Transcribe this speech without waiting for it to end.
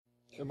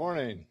Good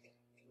morning.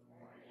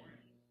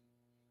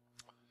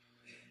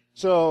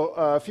 So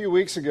a few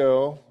weeks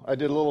ago, I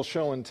did a little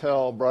show and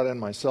tell, brought in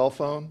my cell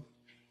phone,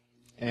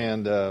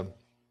 and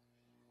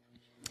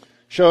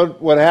showed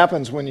what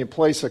happens when you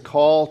place a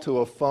call to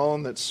a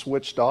phone that's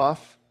switched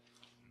off.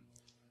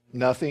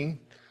 Nothing,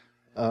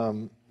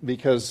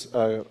 because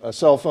a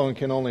cell phone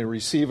can only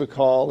receive a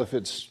call if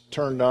it's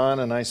turned on,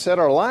 and I said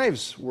our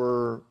lives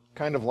were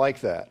kind of like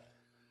that.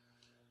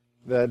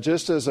 That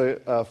just as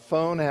a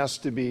phone has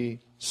to be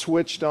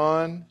switched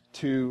on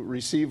to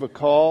receive a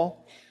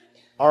call,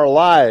 our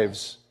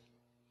lives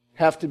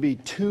have to be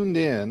tuned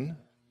in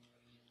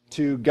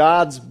to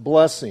God's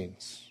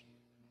blessings.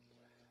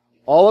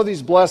 All of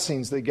these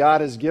blessings that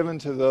God has given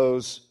to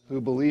those who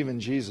believe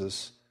in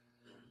Jesus,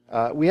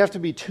 we have to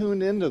be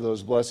tuned into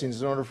those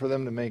blessings in order for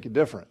them to make a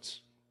difference.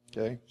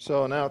 Okay?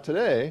 So now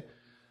today,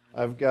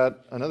 I've got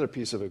another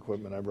piece of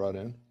equipment I brought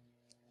in.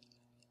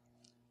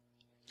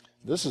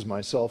 This is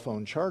my cell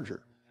phone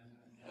charger.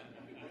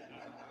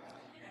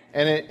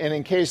 And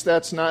in case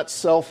that's not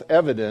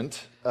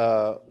self-evident,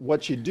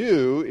 what you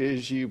do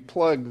is you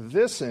plug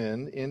this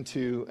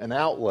into an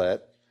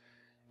outlet,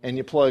 and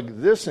you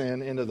plug this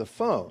into the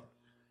phone.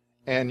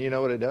 And you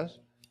know what it does?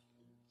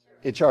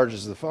 It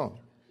charges the phone.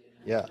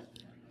 Yeah.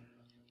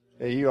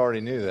 You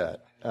already knew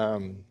that.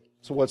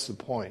 So what's the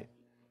point?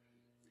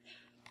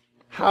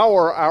 How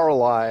are our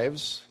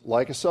lives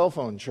like a cell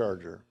phone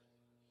charger?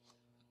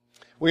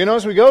 Well, you know,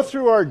 as we go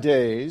through our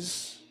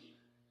days,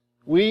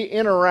 we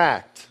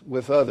interact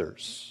with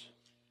others.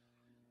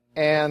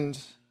 And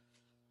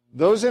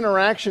those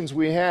interactions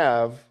we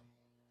have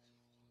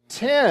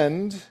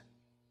tend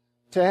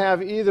to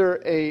have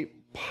either a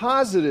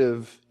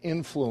positive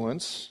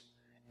influence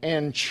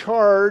and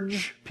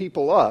charge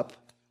people up,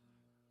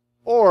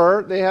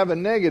 or they have a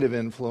negative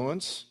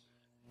influence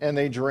and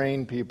they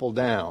drain people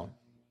down.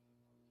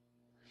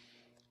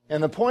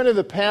 And the point of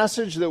the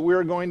passage that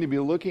we're going to be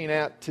looking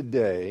at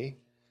today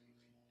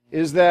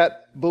is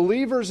that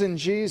believers in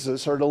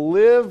Jesus are to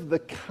live the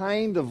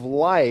kind of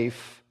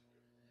life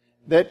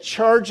that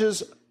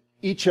charges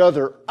each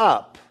other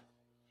up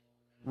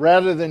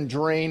rather than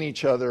drain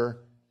each other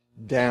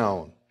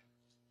down.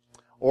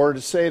 Or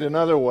to say it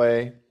another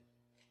way,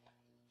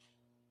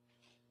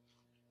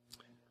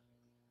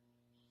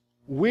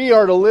 we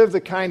are to live the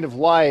kind of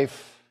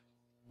life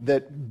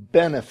that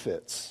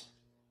benefits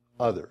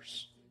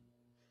others.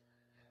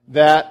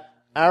 That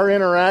our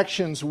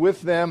interactions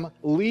with them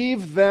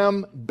leave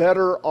them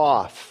better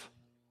off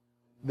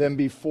than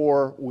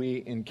before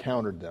we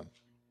encountered them.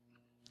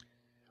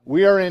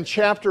 We are in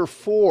chapter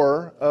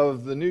 4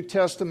 of the New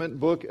Testament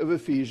book of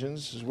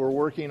Ephesians as we're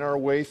working our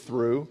way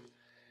through.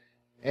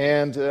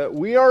 And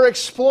we are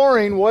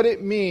exploring what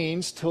it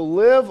means to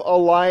live a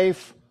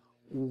life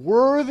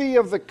worthy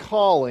of the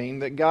calling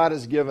that God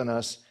has given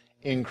us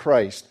in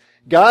Christ.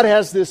 God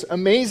has this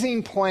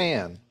amazing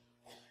plan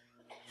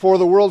for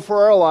the world,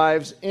 for our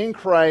lives in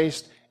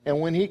Christ,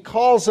 and when He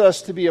calls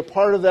us to be a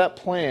part of that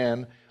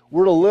plan,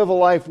 we're to live a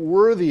life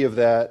worthy of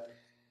that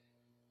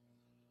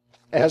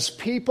as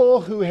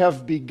people who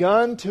have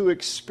begun to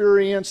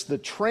experience the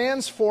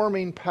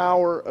transforming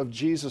power of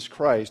Jesus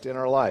Christ in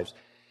our lives.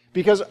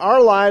 Because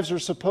our lives are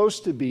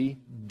supposed to be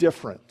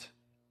different.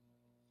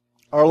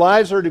 Our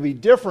lives are to be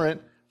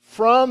different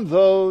from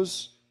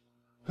those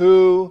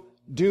who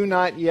do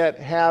not yet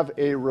have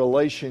a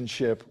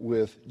relationship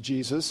with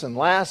Jesus. And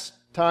last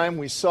time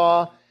we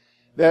saw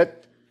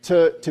that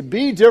to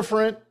be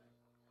different,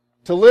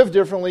 to live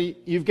differently,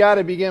 you've got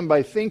to begin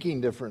by thinking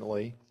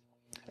differently.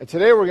 And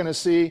today we're going to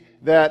see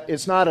that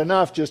it's not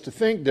enough just to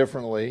think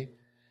differently.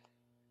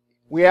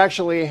 We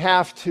actually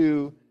have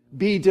to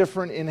be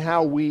different in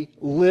how we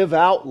live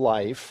out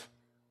life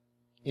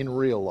in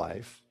real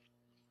life.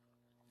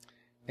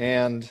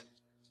 And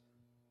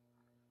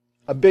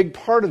a big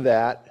part of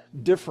that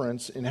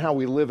difference in how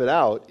we live it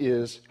out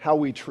is how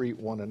we treat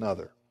one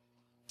another.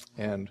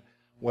 And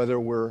whether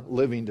we're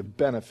living to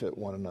benefit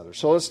one another.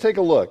 So let's take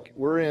a look.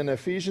 We're in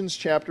Ephesians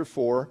chapter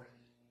 4,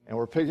 and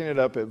we're picking it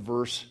up at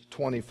verse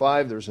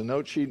 25. There's a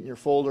note sheet in your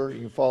folder. You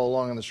can follow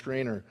along on the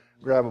screen or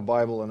grab a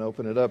Bible and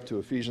open it up to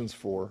Ephesians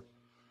 4.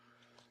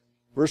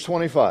 Verse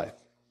 25.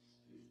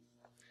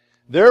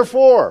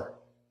 Therefore,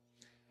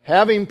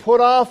 having put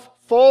off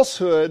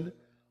falsehood,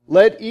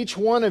 let each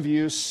one of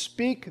you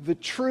speak the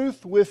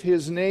truth with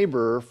his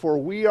neighbor, for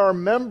we are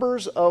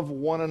members of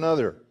one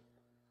another.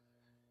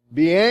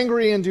 Be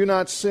angry and do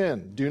not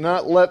sin. Do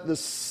not let the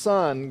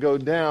sun go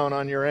down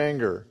on your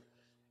anger,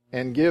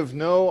 and give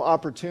no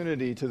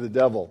opportunity to the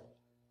devil.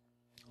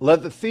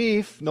 Let the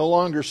thief no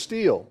longer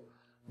steal,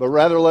 but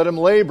rather let him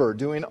labor,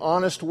 doing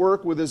honest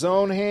work with his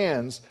own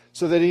hands,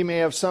 so that he may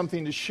have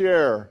something to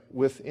share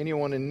with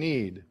anyone in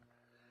need.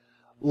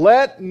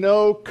 Let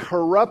no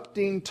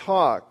corrupting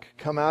talk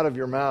come out of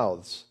your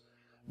mouths,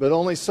 but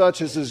only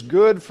such as is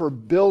good for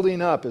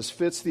building up as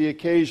fits the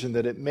occasion,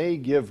 that it may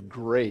give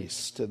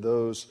grace to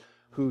those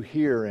who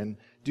hear. And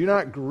do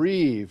not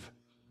grieve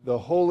the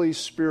Holy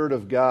Spirit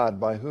of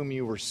God, by whom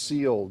you were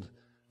sealed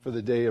for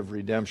the day of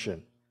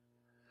redemption.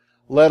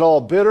 Let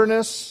all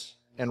bitterness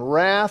and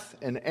wrath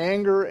and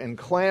anger and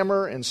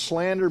clamor and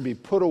slander be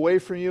put away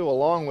from you,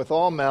 along with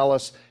all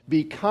malice.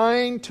 Be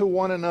kind to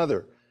one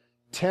another,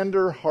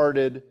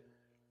 tender-hearted,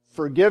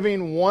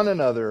 forgiving one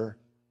another,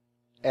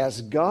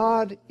 as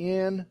God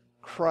in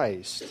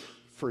Christ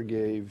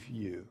forgave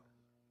you.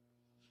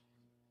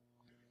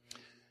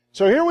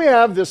 So here we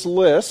have this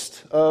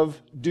list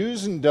of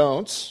do's and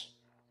don'ts.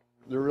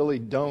 They're really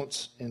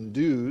don'ts and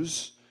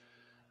do's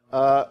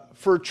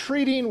for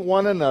treating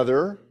one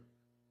another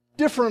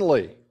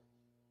differently.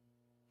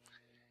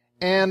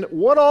 And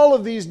what all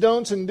of these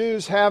don'ts and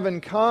do's have in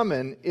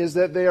common is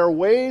that they are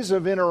ways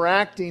of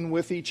interacting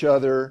with each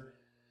other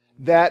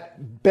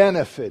that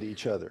benefit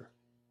each other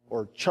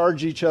or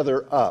charge each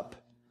other up.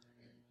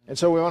 And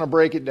so we want to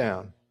break it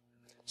down.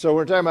 So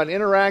we're talking about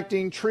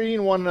interacting,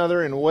 treating one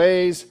another in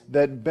ways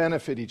that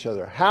benefit each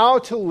other. How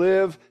to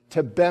live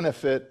to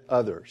benefit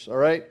others. All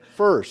right?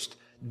 First,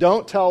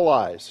 don't tell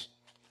lies,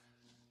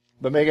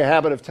 but make a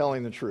habit of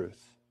telling the truth.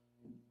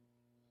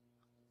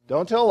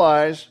 Don't tell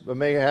lies, but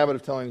make a habit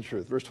of telling the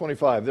truth. Verse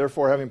 25,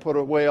 therefore, having put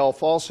away all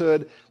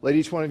falsehood, let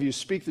each one of you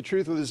speak the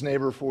truth with his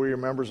neighbor, for we are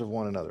members of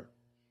one another.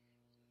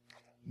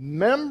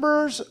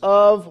 Members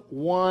of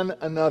one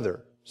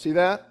another. See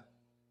that?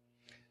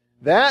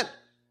 That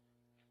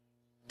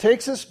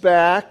takes us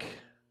back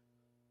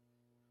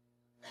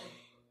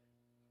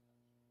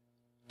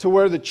to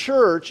where the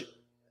church,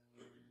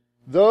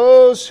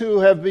 those who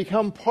have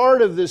become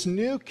part of this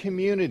new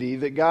community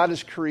that God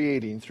is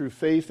creating through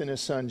faith in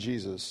His Son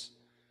Jesus,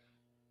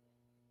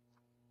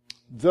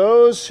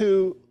 those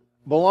who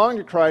belong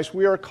to Christ,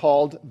 we are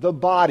called the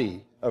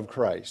body of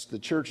Christ. The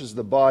church is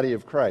the body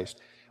of Christ.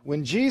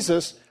 When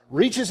Jesus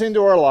reaches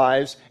into our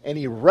lives and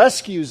He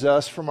rescues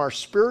us from our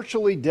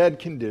spiritually dead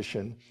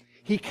condition,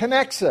 He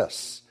connects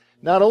us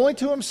not only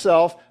to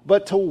Himself,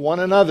 but to one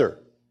another,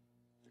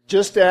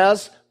 just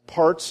as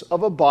parts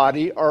of a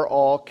body are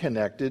all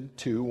connected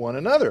to one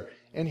another.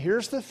 And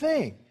here's the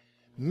thing.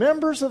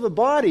 Members of the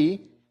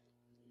body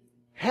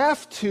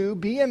have to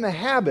be in the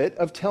habit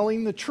of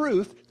telling the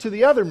truth to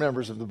the other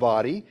members of the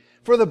body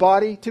for the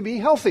body to be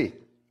healthy.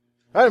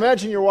 Right?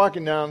 Imagine you're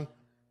walking down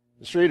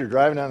the street or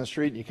driving down the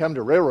street and you come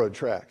to railroad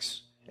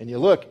tracks and you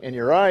look and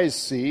your eyes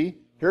see,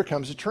 here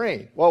comes a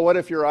train. Well, what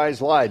if your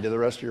eyes lied to the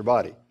rest of your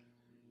body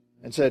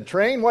and said,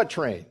 train? What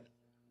train?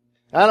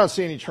 I don't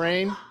see any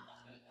train.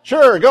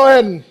 Sure, go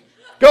ahead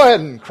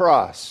and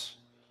cross.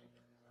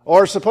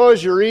 Or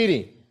suppose you're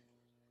eating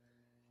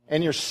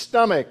and your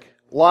stomach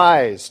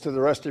lies to the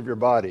rest of your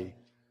body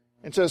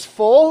and says,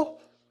 full?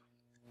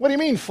 What do you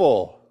mean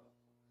full?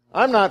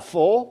 I'm not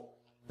full.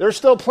 There's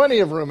still plenty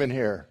of room in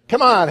here.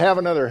 Come on, have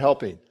another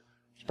helping.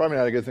 It's probably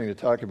not a good thing to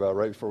talk about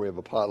right before we have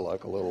a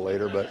potluck a little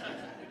later,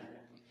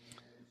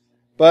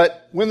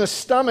 but when the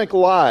stomach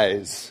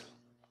lies,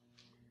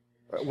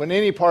 when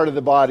any part of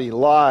the body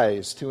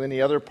lies to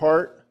any other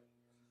part,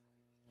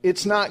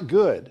 it's not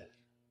good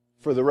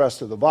for the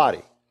rest of the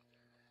body.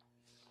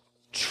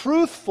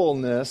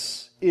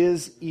 Truthfulness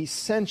is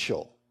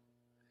essential.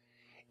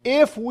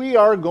 If we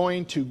are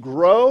going to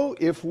grow,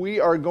 if we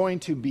are going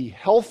to be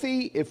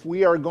healthy, if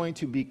we are going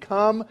to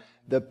become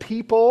the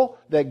people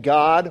that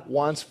God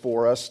wants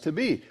for us to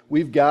be,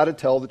 we've got to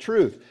tell the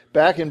truth.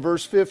 Back in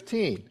verse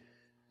 15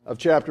 of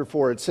chapter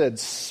 4, it said,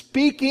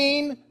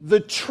 speaking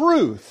the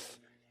truth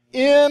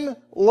in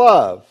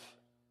love,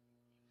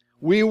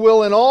 we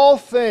will in all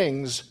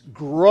things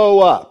grow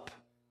up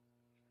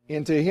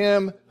into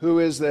Him who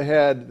is the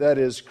head, that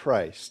is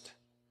Christ.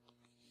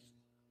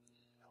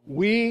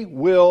 We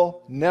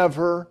will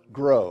never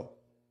grow.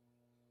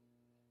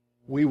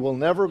 We will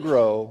never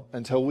grow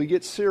until we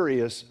get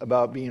serious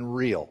about being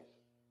real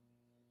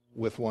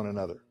with one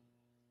another.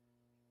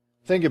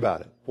 Think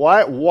about it.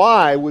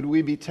 Why would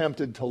we be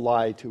tempted to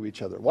lie to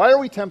each other? Why are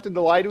we tempted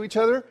to lie to each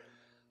other?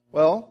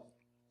 Well,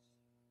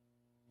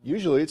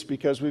 usually it's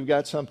because we've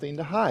got something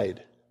to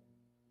hide.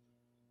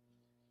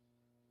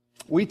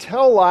 We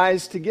tell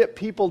lies to get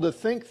people to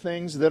think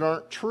things that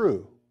aren't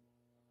true.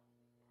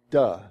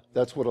 Duh,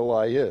 that's what a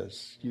lie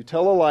is. You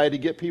tell a lie to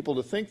get people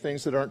to think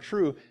things that aren't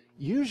true,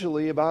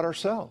 usually about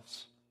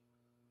ourselves.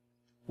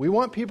 We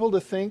want people to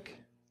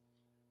think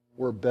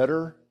we're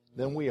better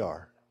than we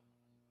are.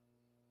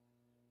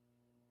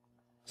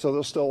 So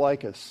they'll still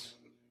like us.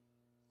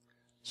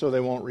 So they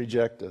won't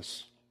reject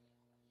us.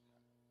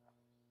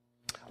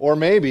 Or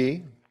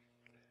maybe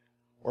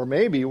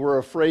we're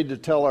afraid to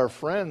tell our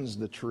friends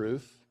the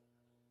truth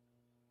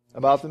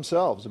about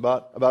themselves,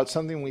 about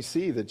something we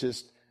see that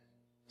just,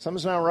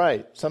 something's not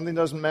right. Something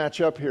doesn't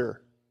match up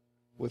here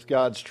with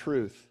God's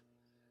truth.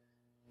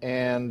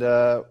 And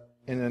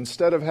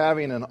instead of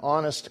having an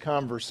honest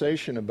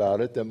conversation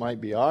about it that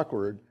might be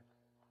awkward,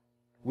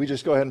 we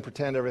just go ahead and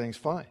pretend everything's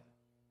fine.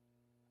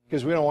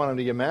 Because we don't want them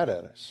to get mad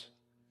at us.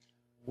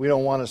 We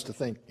don't want us to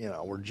think,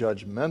 we're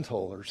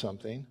judgmental or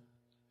something.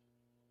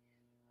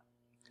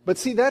 But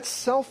see, that's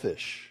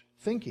selfish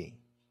thinking.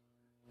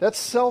 That's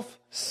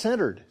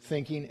self-centered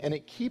thinking, and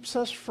it keeps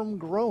us from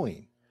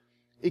growing.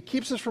 It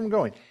keeps us from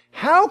growing.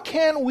 How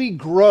can we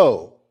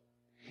grow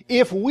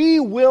if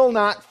we will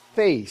not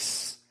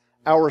face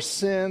our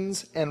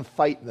sins and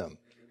fight them.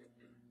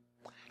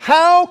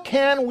 How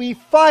can we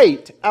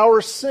fight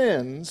our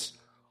sins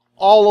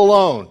all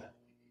alone?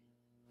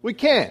 We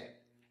can't.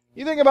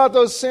 You think about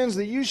those sins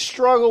that you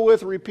struggle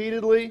with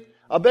repeatedly,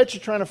 I'll bet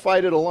you're trying to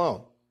fight it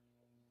alone.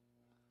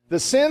 The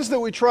sins that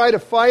we try to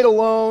fight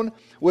alone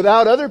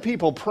without other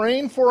people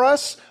praying for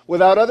us,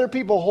 without other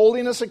people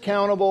holding us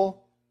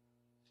accountable,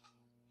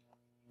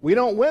 we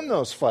don't win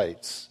those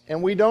fights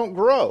and we don't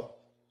grow.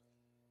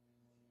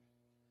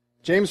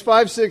 James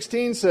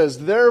 5:16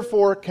 says,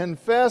 "Therefore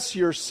confess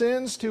your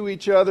sins to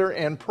each other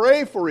and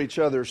pray for each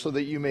other so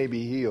that you may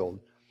be healed."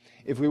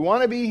 If we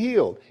want to be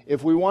healed,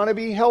 if we want to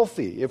be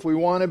healthy, if we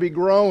want to be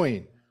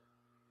growing,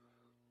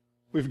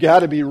 we've got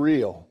to be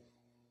real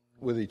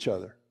with each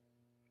other.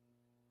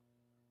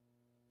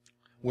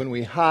 When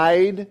we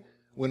hide,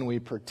 when we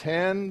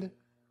pretend,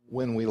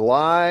 when we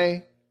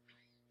lie,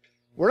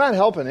 we're not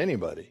helping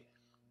anybody.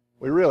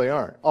 We really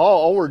aren't.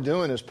 All we're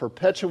doing is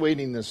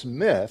perpetuating this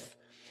myth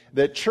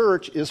that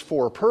church is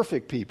for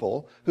perfect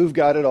people who've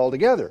got it all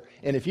together.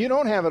 And if you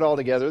don't have it all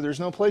together,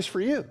 there's no place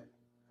for you.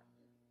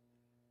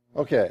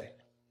 Okay,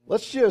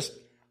 let's just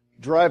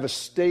drive a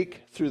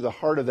stake through the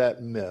heart of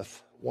that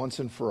myth once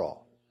and for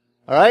all.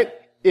 All right?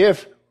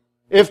 If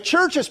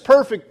church is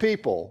perfect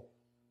people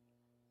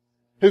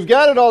who've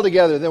got it all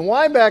together, then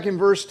why back in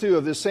verse 2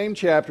 of this same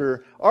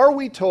chapter are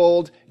we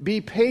told,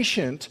 be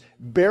patient,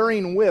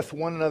 bearing with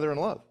one another in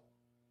love?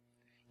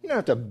 You don't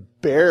have to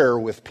bear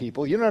with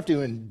people. You don't have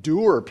to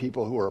endure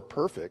people who are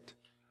perfect.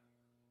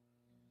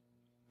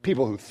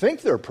 People who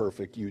think they're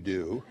perfect, you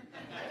do.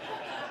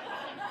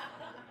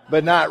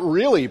 But not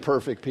really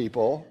perfect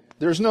people.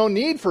 There's no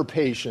need for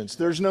patience.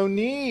 There's no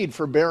need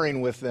for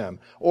bearing with them.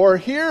 Or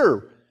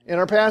here in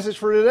our passage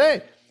for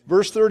today,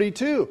 verse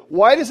 32,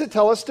 why does it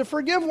tell us to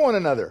forgive one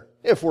another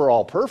if we're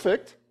all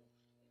perfect?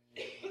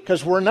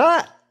 Because we're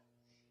not.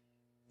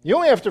 You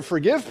only have to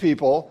forgive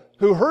people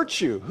who hurt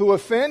you, who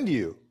offend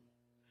you.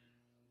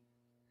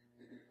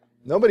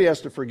 Nobody has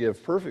to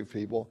forgive perfect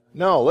people.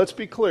 No, let's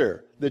be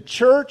clear. The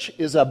church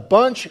is a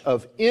bunch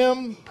of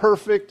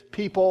imperfect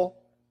people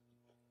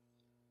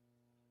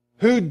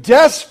who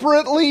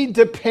desperately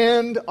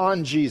depend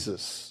on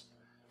Jesus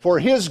for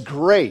His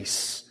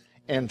grace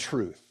and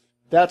truth.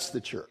 That's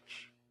the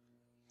church.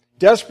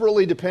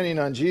 Desperately depending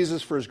on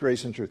Jesus for His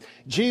grace and truth.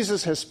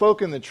 Jesus has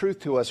spoken the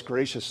truth to us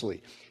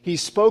graciously.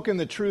 He's spoken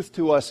the truth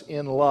to us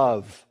in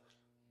love.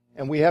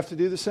 And we have to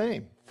do the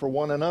same for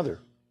one another.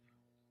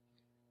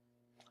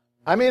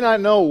 I may not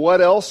know what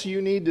else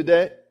you need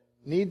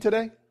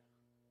today,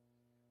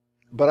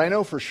 but I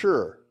know for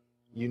sure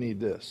you need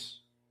this.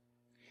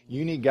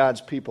 You need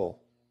God's people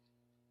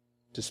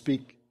to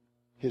speak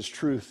His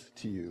truth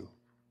to you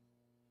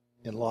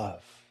in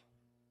love.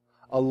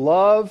 A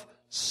love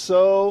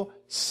so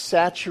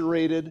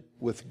saturated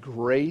with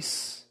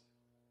grace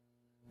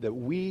that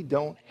we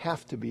don't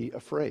have to be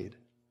afraid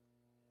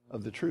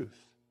of the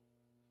truth.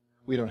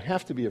 We don't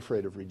have to be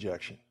afraid of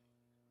rejection.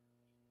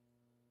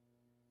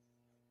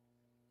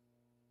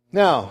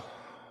 Now,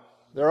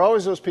 there are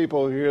always those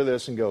people who hear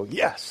this and go,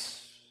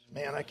 yes,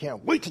 man, I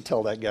can't wait to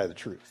tell that guy the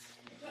truth.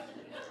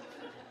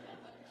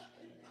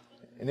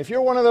 And if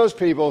you're one of those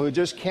people who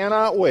just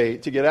cannot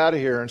wait to get out of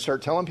here and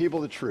start telling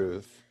people the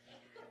truth,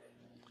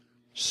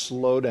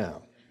 slow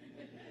down.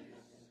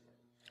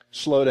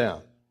 Slow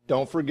down.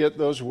 Don't forget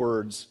those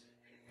words,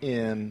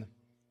 in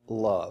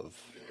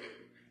love.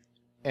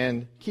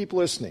 And keep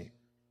listening.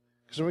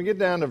 Because when we get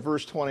down to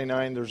verse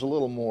 29, there's a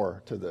little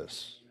more to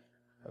this.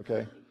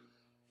 Okay?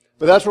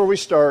 But that's where we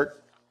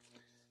start.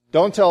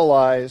 Don't tell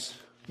lies.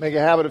 Make a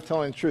habit of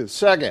telling the truth.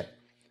 Second,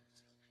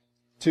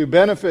 to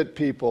benefit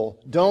people,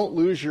 don't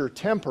lose your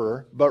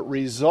temper, but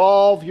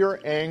resolve your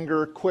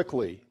anger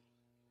quickly.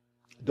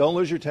 Don't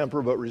lose your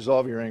temper, but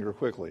resolve your anger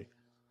quickly.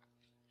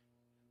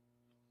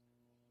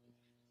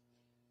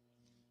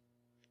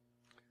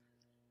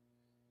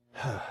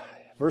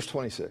 Verse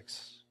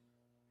 26.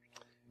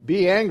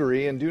 Be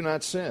angry and do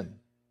not sin.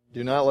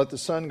 Do not let the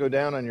sun go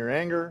down on your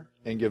anger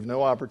and give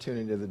no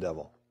opportunity to the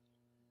devil.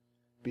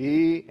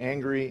 Be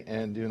angry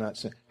and do not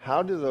sin.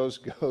 How do those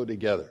go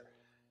together?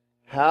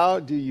 How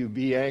do you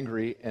be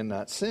angry and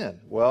not sin?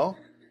 Well,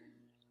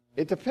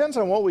 it depends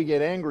on what we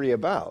get angry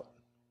about.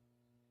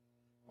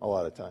 A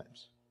lot of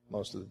times.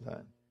 Most of the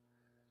time.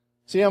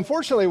 See,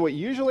 unfortunately, what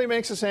usually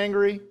makes us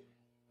angry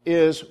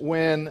is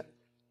when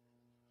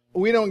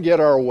we don't get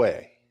our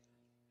way.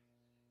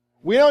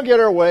 We don't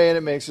get our way and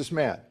it makes us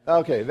mad.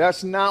 Okay,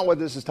 that's not what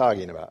this is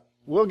talking about.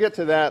 We'll get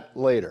to that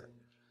later.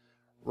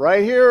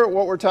 Right here,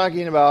 what we're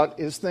talking about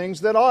is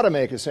things that ought to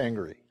make us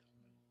angry.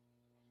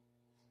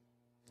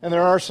 And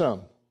there are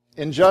some.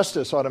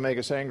 Injustice ought to make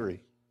us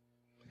angry.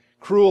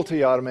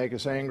 Cruelty ought to make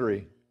us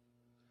angry.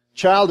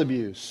 Child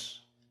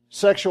abuse,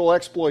 sexual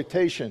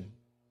exploitation,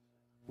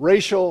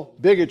 racial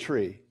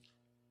bigotry,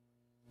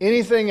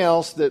 anything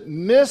else that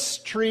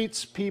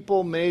mistreats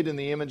people made in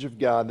the image of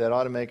God, that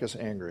ought to make us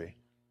angry.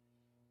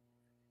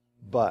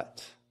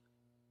 But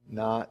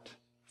not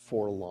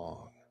for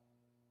long.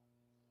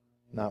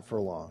 Not for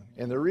long.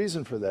 And the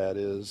reason for that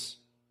is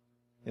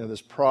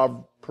this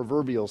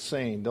proverbial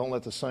saying, don't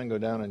let the sun go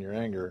down on your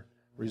anger,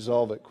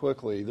 resolve it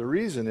quickly. The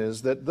reason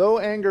is that though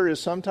anger is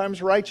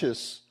sometimes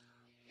righteous,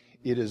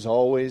 it is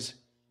always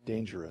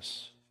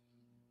dangerous.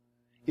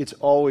 It's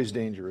always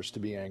dangerous to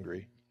be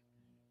angry.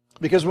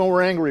 Because when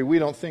we're angry, we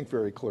don't think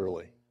very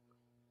clearly.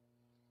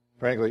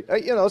 Frankly,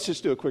 let's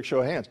just do a quick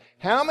show of hands.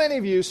 How many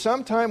of you,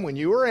 sometime when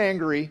you were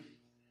angry,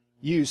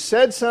 you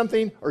said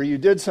something or you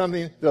did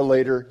something that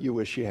later you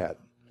wish you hadn't?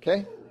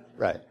 Okay?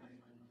 Right.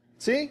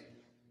 See?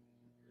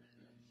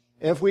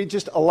 If we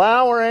just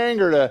allow our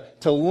anger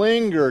to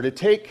linger, to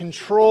take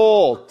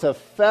control, to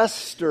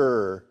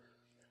fester,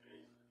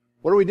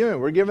 what are we doing?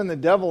 We're giving the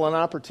devil an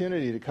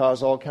opportunity to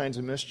cause all kinds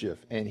of mischief.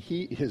 And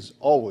he is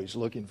always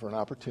looking for an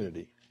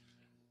opportunity.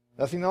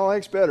 Nothing he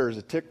likes better is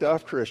a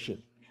ticked-off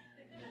Christian.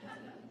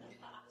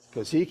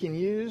 Because he can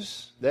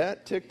use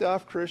that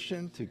ticked-off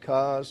Christian to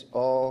cause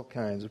all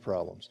kinds of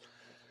problems.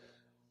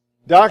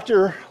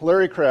 Dr.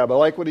 Larry Crabb, I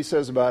like what he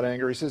says about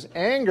anger. He says,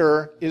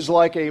 anger is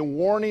like a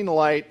warning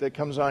light that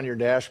comes on your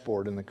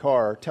dashboard in the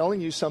car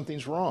telling you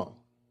something's wrong.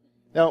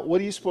 Now,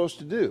 what are you supposed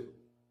to do?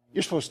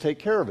 You're supposed to take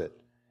care of it.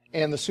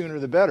 And the sooner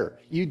the better.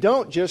 You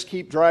don't just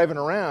keep driving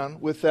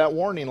around with that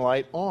warning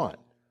light on.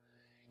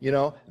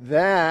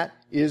 That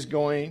is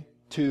going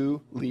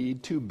to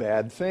lead to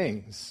bad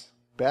things.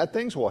 Bad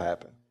things will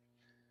happen.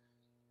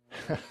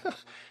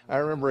 I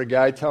remember a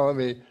guy telling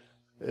me,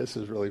 this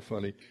is really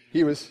funny.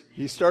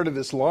 He started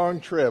this long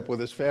trip with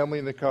his family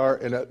in the car,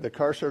 and the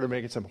car started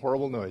making some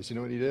horrible noise. You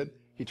know what he did?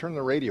 He turned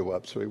the radio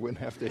up so he wouldn't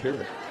have to hear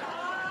it.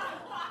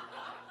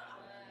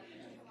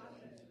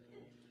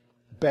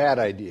 Bad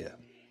idea.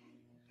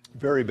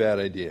 Very bad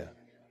idea.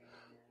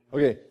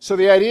 Okay, so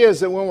the idea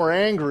is that when we're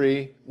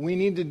angry, we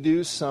need to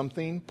do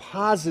something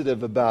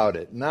positive about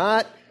it.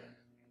 Not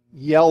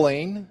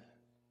yelling,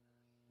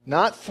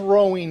 not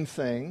throwing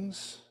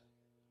things,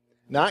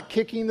 not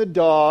kicking the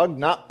dog,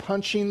 not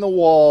punching the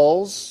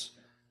walls,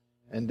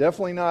 and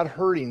definitely not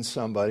hurting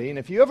somebody. And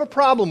if you have a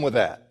problem with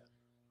that,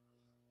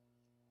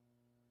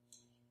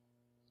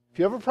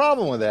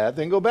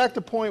 then go back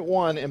to point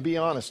 1 and be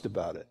honest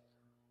about it.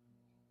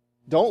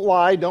 Don't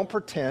lie, don't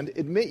pretend.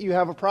 Admit you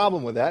have a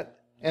problem with that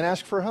and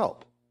ask for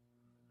help.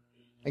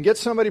 And get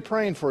somebody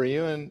praying for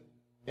you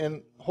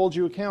and hold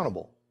you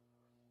accountable.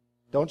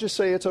 Don't just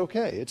say it's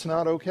okay. It's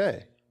not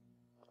okay.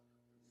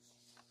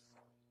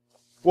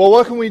 Well,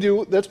 what can we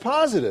do that's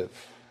positive?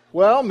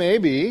 Well,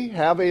 maybe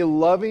have a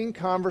loving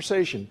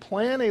conversation.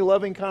 Plan a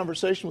loving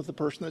conversation with the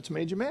person that's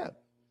made you mad.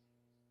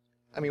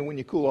 I mean, when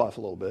you cool off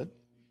a little bit.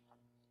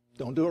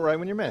 Don't do it right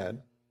when you're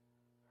mad.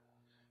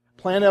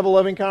 Plan to have a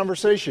loving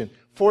conversation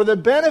for the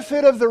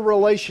benefit of the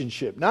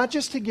relationship, not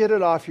just to get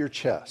it off your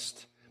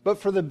chest, but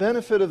for the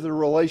benefit of the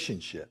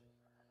relationship.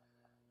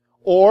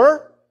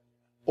 Or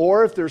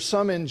if there's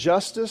some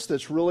injustice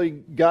that's really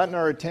gotten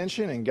our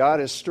attention and God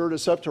has stirred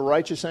us up to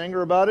righteous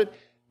anger about it,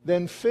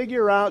 then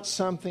figure out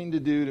something to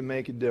do to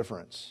make a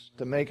difference,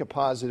 to make a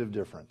positive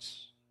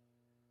difference.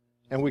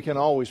 And we can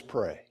always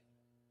pray.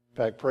 In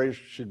fact, prayer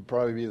should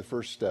probably be the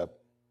first step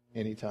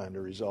anytime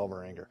to resolve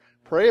our anger.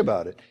 Pray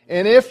about it.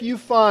 And if you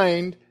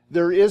find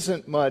there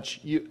isn't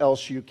much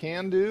else you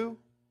can do,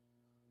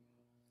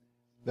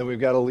 then we've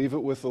got to leave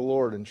it with the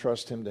Lord and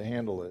trust Him to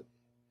handle it.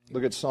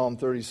 Look at Psalm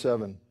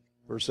 37,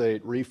 verse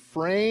 8.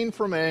 Refrain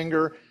from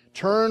anger,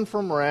 turn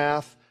from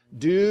wrath,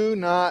 do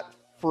not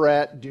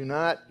fret, do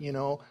not,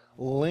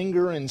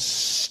 linger and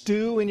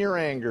stew in your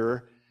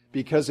anger,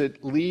 because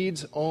it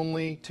leads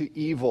only to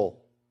evil.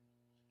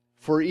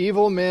 For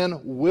evil men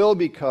will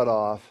be cut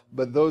off,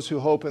 but those who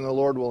hope in the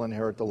Lord will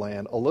inherit the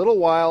land. A little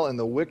while, and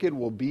the wicked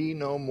will be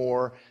no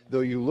more.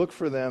 Though you look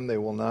for them, they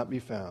will not be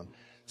found.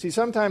 See,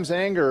 sometimes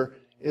anger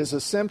is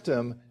a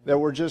symptom that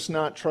we're just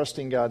not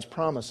trusting God's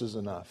promises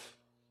enough.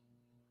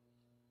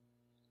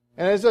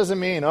 And it doesn't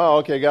mean,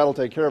 God will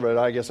take care of it,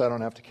 I guess I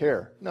don't have to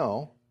care.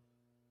 No.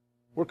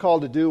 We're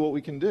called to do what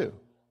we can do.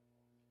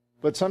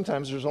 But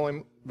sometimes there's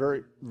only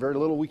very, very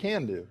little we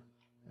can do.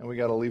 And we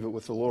got to leave it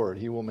with the Lord.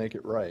 He will make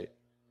it right.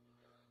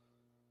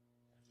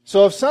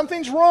 So if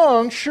something's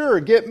wrong, sure,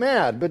 get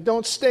mad, but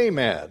don't stay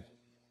mad.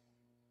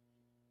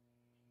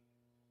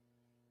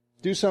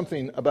 Do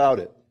something about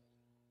it.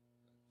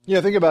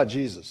 Think about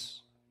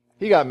Jesus.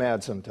 He got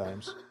mad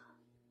sometimes.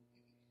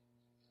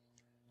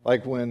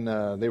 Like when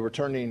they were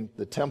turning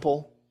the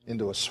temple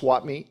into a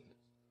swap meet.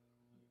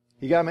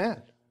 He got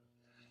mad.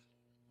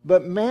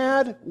 But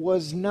mad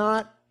was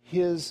not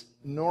his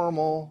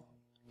normal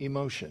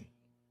emotion.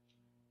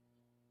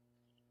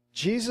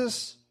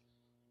 Jesus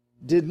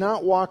did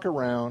not walk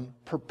around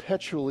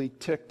perpetually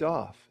ticked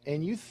off.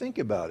 And you think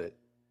about it.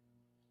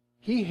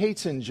 He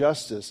hates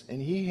injustice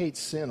and he hates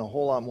sin a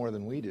whole lot more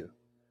than we do.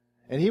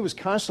 And he was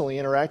constantly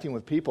interacting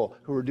with people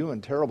who were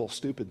doing terrible,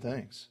 stupid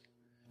things.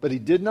 But he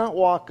did not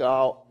walk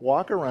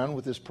around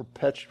with this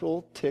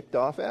perpetual ticked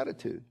off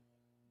attitude.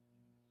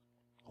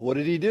 What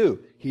did he do?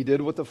 He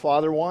did what the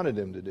Father wanted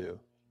him to do.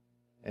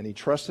 And he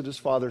trusted his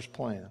Father's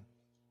plan.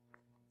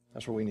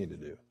 That's what we need to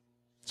do.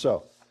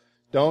 So,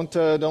 don't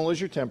lose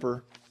your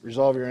temper.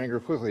 Resolve your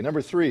anger quickly.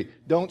 Number 3,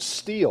 don't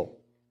steal.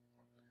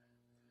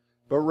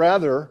 but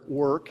rather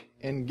work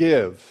and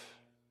give.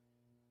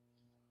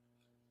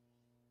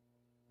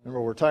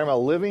 Remember, we're talking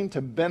about living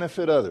to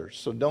benefit others.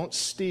 So don't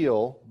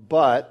steal,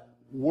 but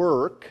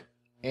work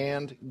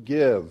and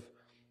give.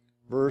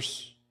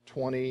 Verse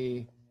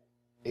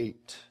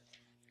 28.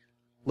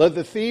 Let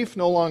the thief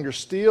no longer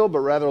steal, but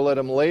rather let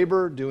him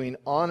labor, doing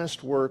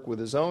honest work with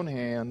his own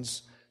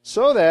hands,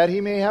 so that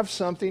he may have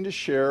something to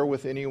share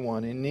with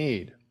anyone in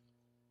need.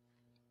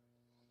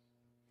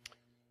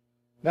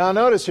 Now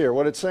notice here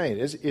what it's saying.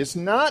 It's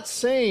not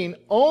saying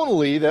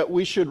only that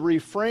we should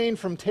refrain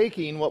from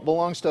taking what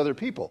belongs to other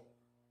people.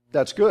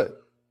 That's good.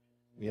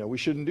 We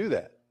shouldn't do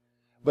that.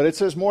 But it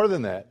says more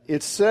than that.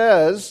 It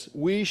says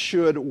we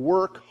should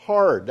work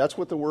hard. That's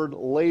what the word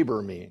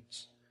labor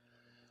means.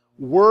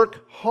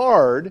 Work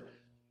hard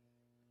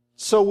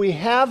so we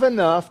have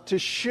enough to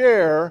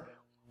share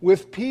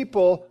with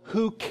people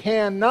who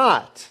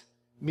cannot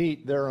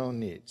meet their own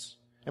needs.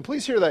 And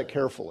please hear that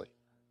carefully.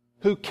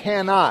 Who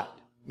cannot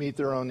meet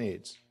their own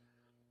needs.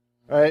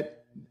 Right?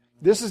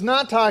 This is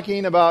not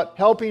talking about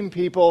helping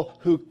people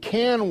who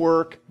can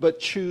work but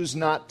choose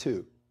not to.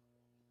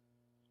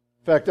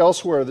 In fact,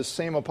 elsewhere, the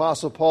same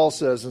Apostle Paul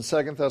says in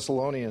 2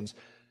 Thessalonians,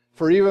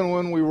 "For even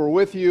when we were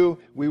with you,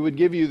 we would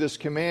give you this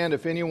command,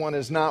 if anyone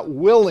is not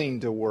willing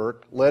to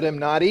work, let him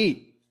not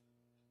eat."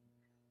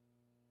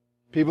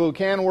 People who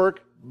can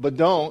work but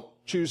don't,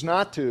 choose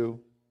not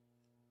to,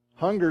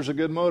 hunger's a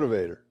good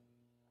motivator.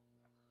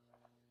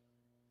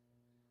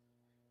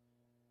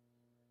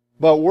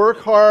 But work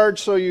hard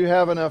so you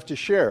have enough to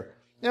share.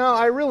 Now,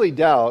 I really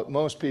doubt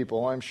most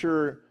people, I'm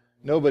sure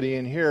nobody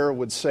in here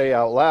would say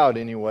out loud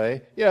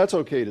anyway, yeah, it's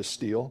okay to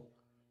steal.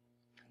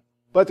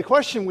 But the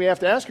question we have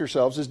to ask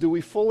ourselves is, do we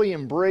fully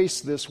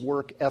embrace this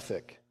work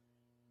ethic?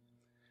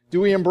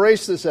 Do we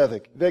embrace this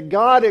ethic? That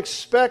God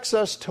expects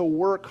us to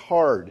work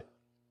hard,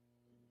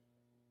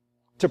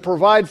 to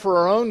provide for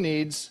our own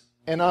needs,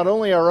 and not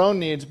only our own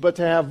needs, but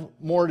to have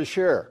more to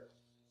share.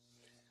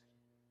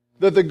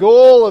 That the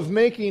goal of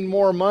making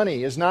more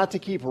money is not to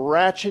keep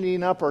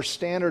ratcheting up our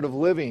standard of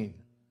living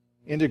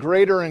into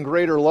greater and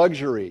greater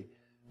luxury,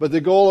 but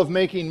the goal of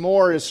making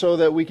more is so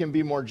that we can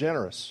be more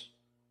generous.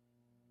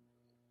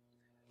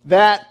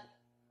 That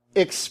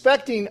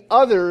expecting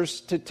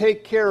others to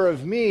take care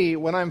of me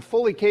when I'm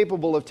fully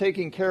capable of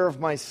taking care of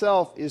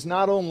myself is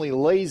not only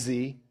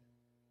lazy,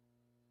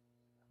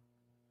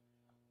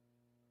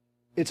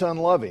 it's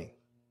unloving.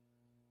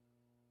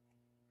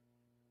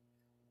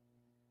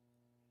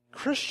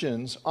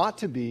 Christians ought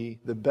to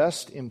be the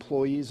best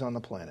employees on the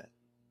planet.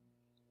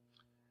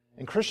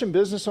 And Christian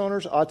business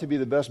owners ought to be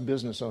the best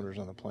business owners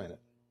on the planet.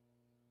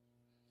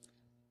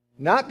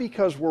 Not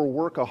because we're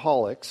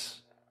workaholics.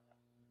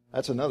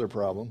 That's another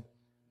problem.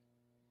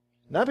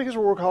 Not because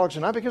we're workaholics,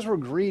 and not because we're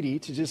greedy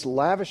to just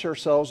lavish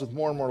ourselves with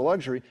more and more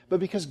luxury,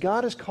 but because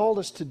God has called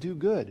us to do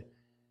good.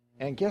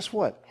 And guess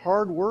what?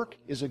 Hard work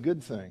is a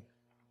good thing.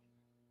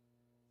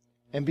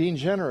 And being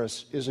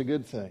generous is a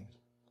good thing.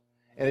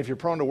 And if you're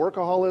prone to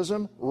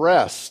workaholism,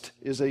 rest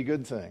is a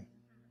good thing.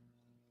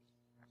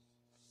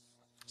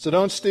 So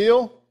don't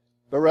steal,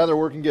 but rather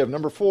work and give.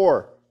 Number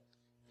 4,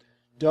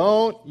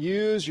 don't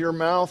use your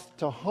mouth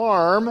to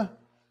harm,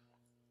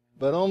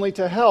 but only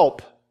to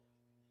help.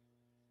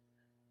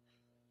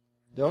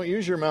 Don't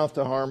use your mouth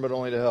to harm, but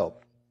only to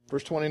help.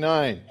 Verse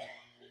 29,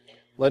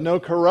 let no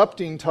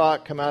corrupting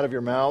talk come out of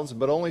your mouths,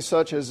 but only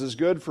such as is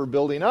good for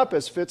building up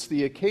as fits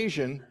the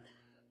occasion,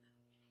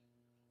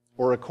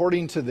 or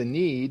according to the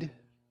need,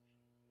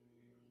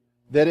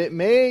 that it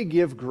may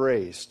give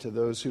grace to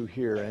those who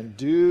hear. And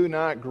do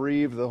not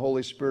grieve the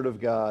Holy Spirit of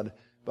God,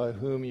 by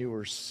whom you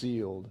were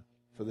sealed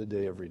for the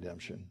day of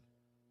redemption.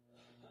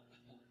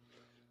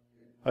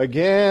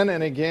 Again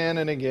and again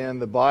and again,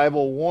 the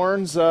Bible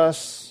warns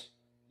us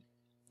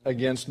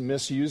against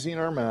misusing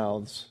our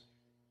mouths,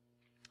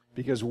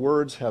 because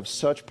words have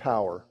such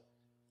power.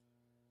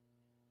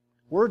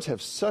 Words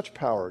have such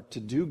power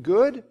to do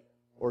good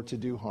or to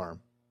do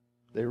harm.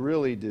 They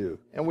really do.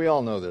 And we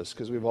all know this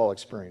because we've all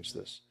experienced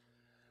this.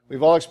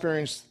 We've all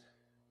experienced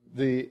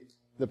the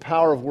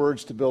power of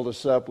words to build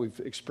us up. We've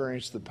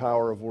experienced the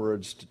power of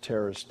words to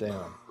tear us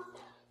down.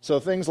 So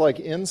things like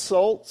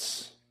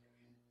insults,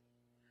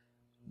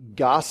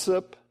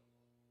 gossip,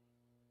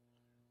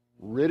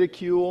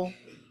 ridicule,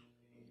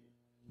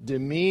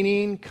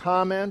 demeaning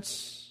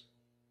comments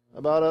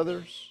about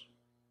others,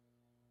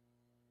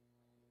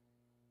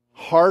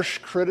 harsh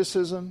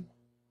criticism.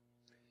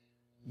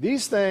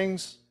 These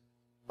things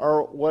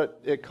are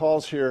what it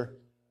calls here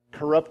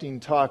corrupting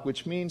talk,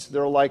 which means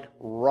they're like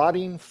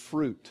rotting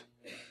fruit.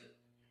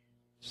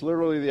 It's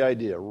literally the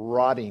idea,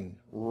 rotten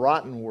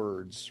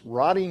words,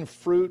 rotting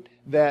fruit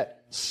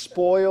that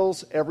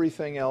spoils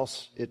everything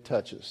else it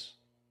touches.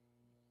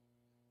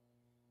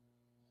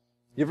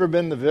 You ever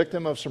been the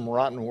victim of some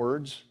rotten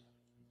words?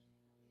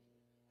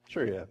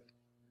 Sure you have.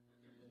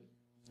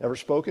 Ever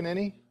spoken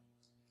any?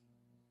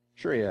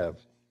 Sure you have.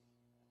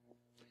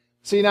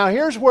 See, now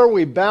here's where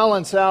we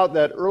balance out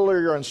that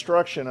earlier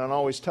instruction on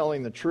always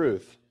telling the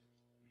truth.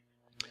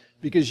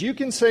 Because you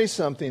can say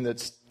something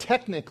that's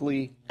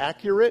technically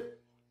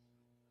accurate,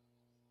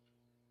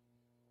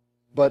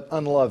 but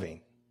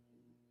unloving.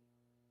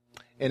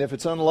 And if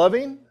it's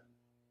unloving,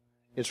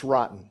 it's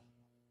rotten.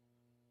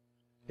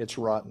 It's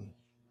rotten.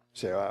 You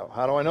say, well,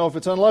 how do I know if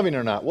it's unloving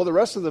or not? Well, the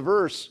rest of the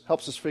verse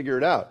helps us figure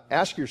it out.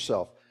 Ask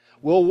yourself,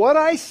 will what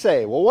I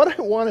say, what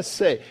I want to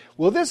say,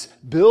 will this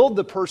build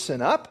the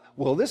person up?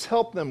 Will this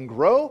help them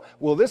grow?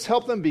 Will this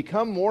help them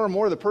become more and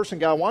more the person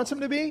God wants them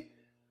to be?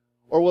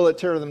 Or will it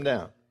tear them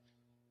down?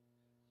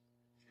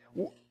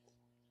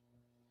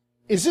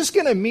 Is this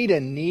going to meet a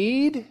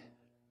need?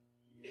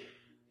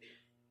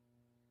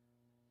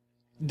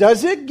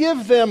 Does it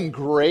give them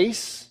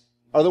grace?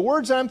 Are the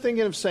words I'm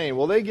thinking of saying,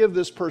 will they give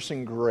this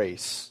person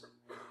grace?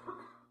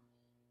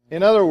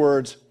 In other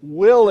words,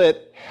 will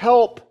it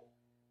help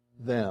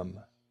them?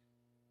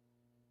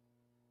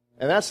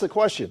 And that's the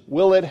question.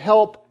 Will it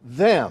help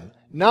them?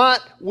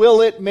 Not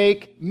will it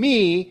make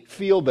me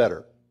feel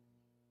better?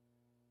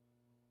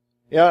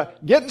 Yeah,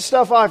 getting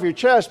stuff off your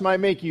chest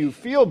might make you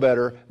feel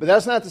better, but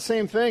that's not the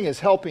same thing as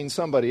helping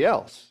somebody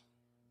else.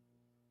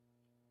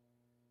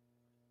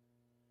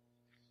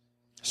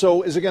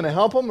 So is it going to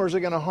help them or is it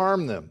going to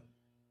harm them?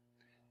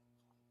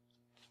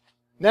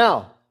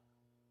 Now,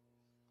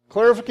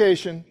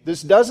 clarification,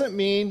 this doesn't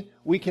mean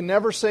we can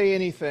never say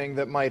anything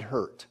that might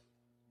hurt.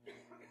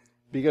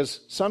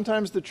 Because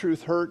sometimes the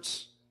truth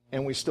hurts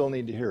and we still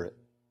need to hear it.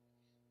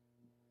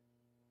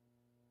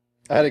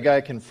 I had a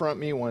guy confront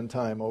me one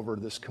time over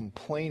this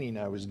complaining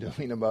I was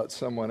doing about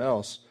someone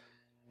else,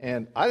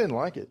 and I didn't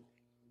like it.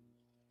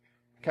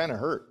 It kind of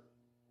hurt,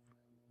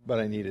 but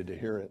I needed to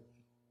hear it.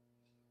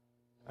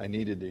 I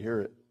needed to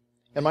hear it.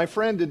 And my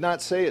friend did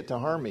not say it to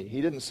harm me. He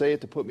didn't say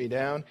it to put me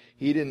down.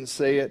 He didn't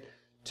say it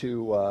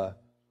to,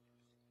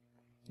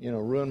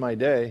 ruin my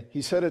day.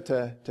 He said it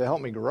to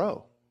help me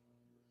grow,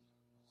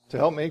 to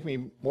help make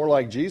me more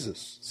like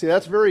Jesus. See,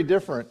 that's very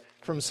different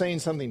from saying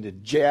something to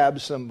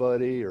jab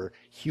somebody or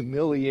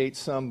humiliate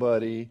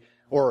somebody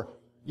or,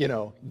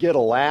 get a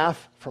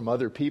laugh from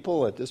other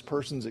people at this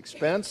person's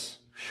expense.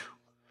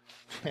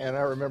 And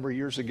I remember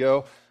years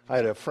ago, I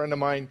had a friend of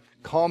mine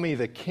call me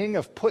the king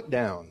of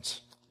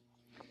put-downs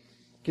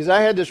because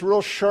I had this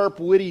real sharp,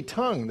 witty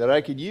tongue that I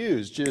could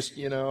use just,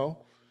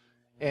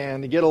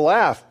 and to get a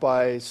laugh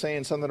by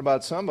saying something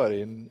about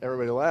somebody, and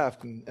everybody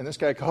laughed. And this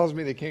guy calls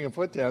me the king of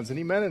put-downs, and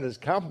he meant it as a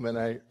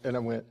compliment. And I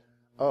went,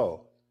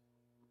 oh.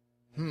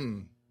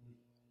 I'm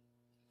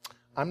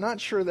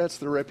not sure that's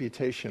the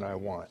reputation I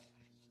want.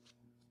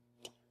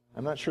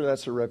 I'm not sure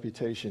that's the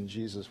reputation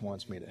Jesus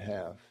wants me to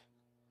have.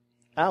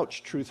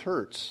 Ouch, truth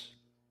hurts,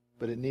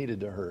 but it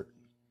needed to hurt.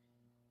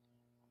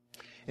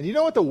 And you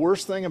know what the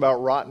worst thing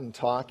about rotten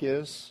talk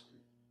is?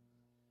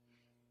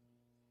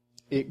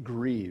 It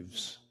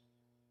grieves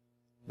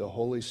the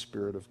Holy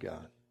Spirit of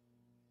God.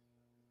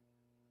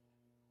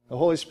 The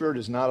Holy Spirit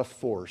is not a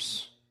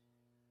force.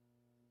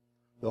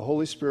 The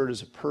Holy Spirit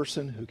is a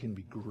person who can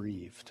be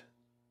grieved.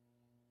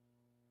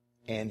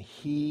 And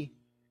He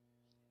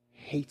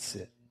hates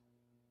it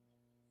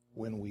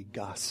when we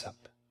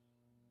gossip.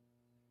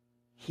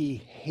 He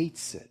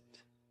hates it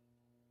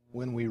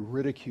when we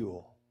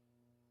ridicule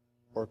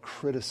or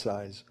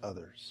criticize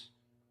others.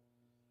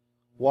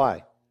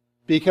 Why?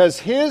 Because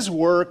His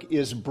work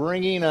is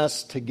bringing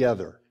us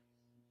together.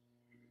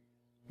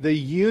 The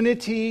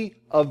unity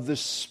of the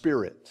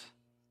Spirit.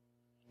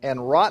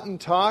 And rotten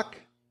talk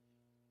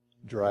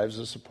drives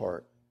us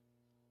apart.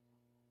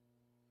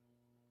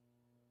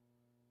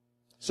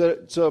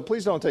 So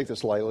please don't take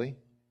this lightly.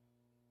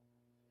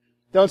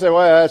 Don't say,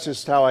 well, that's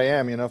just how I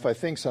am. If I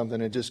think something,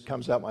 it just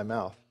comes out my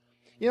mouth.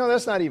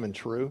 That's not even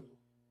true.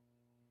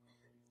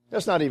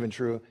 That's not even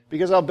true.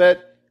 Because I'll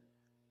bet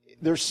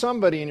there's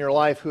somebody in your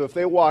life who, if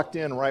they walked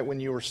in right when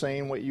you were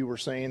saying what you were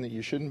saying that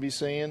you shouldn't be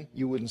saying,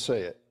 you wouldn't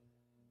say it.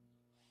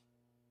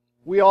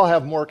 We all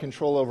have more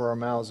control over our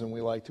mouths than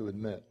we like to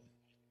admit.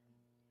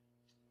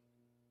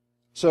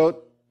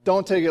 So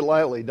don't take it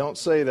lightly. Don't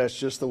say that's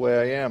just the way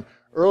I am.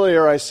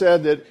 Earlier I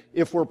said that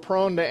if we're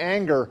prone to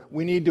anger,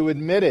 we need to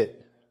admit it.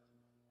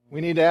 We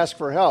need to ask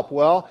for help.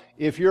 Well,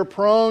 if you're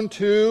prone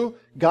to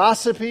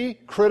gossipy,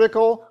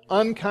 critical,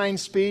 unkind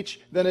speech,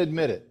 then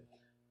admit it.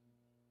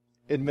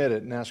 Admit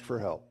it and ask for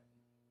help.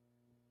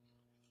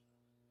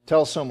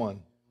 Tell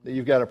someone that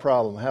you've got a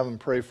problem. Have them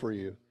pray for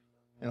you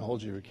and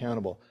hold you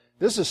accountable.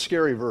 This is a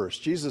scary verse.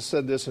 Jesus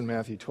said this in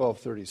Matthew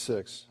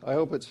 12:36. I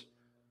hope it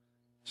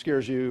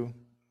scares you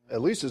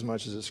at least as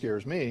much as it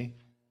scares me,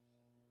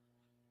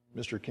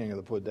 Mr. King of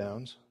the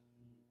Put-Downs.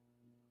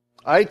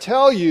 I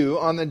tell you,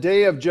 on the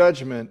day of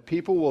judgment,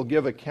 people will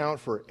give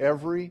account for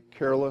every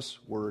careless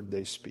word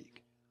they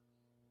speak.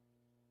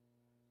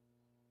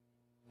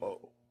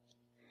 Whoa.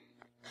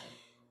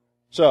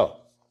 So,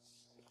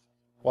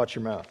 watch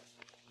your mouth.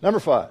 Number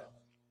 5.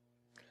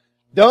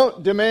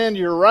 Don't demand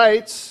your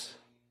rights,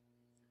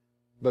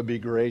 but be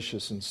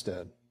gracious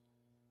instead.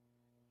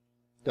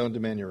 Don't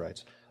demand your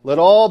rights. Let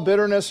all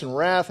bitterness and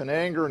wrath and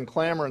anger and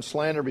clamor and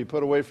slander be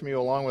put away from you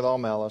along with all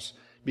malice.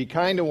 Be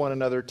kind to one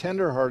another,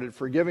 tender-hearted,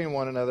 forgiving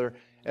one another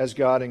as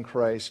God in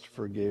Christ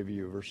forgave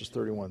you. Verses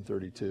 31,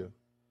 32.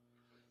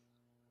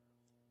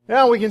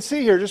 Now we can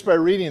see here just by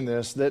reading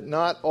this that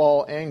not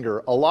all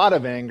anger, a lot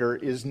of anger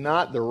is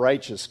not the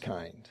righteous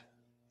kind.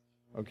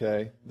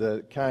 Okay?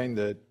 The kind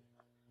that,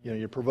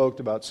 you're provoked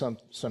about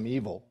some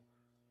evil.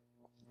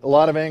 A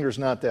lot of anger is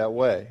not that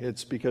way.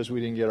 It's because we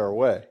didn't get our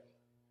way.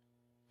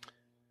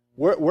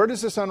 Where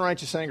does this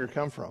unrighteous anger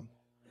come from?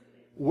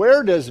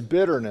 Where does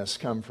bitterness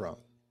come from?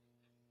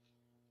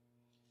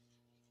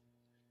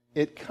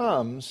 It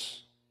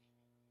comes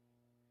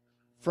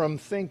from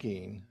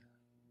thinking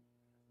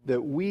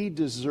that we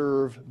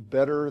deserve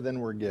better than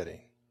we're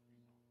getting.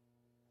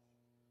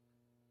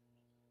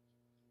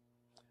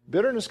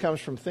 Bitterness comes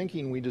from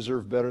thinking we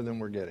deserve better than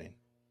we're getting.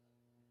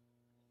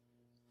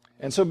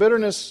 And so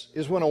bitterness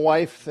is when a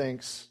wife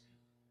thinks,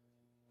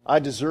 I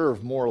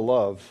deserve more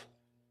love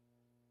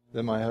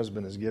than my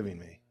husband is giving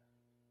me.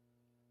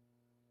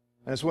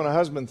 And it's when a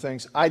husband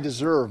thinks, I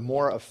deserve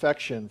more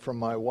affection from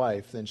my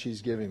wife than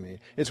she's giving me.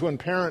 It's when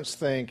parents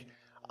think,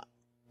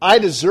 I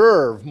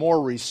deserve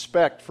more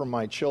respect from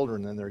my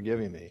children than they're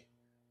giving me.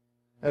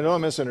 And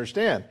don't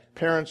misunderstand.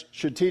 Parents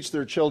should teach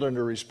their children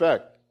to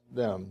respect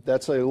them.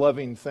 That's a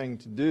loving thing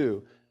to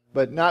do,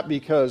 but not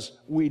because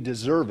we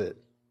deserve it.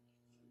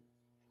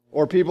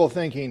 Or people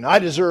thinking, I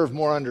deserve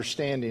more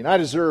understanding. I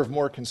deserve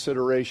more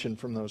consideration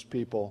from those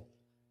people.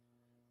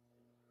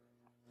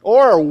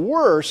 Or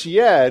worse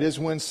yet is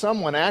when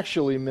someone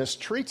actually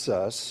mistreats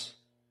us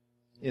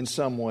in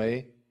some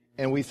way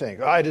and we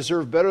think, I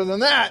deserve better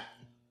than that.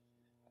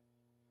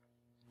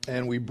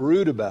 And we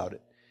brood about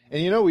it.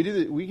 And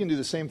we can do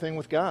the same thing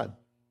with God.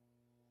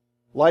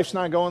 Life's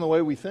not going the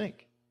way we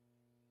think.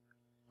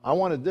 I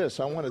wanted this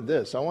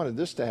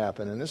to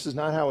happen, and this is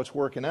not how it's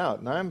working out.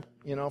 And I'm,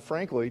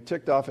 frankly,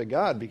 ticked off at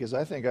God because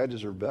I think I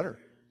deserve better.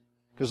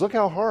 Because look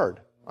how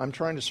hard I'm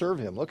trying to serve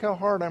Him. Look how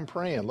hard I'm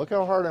praying. Look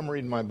how hard I'm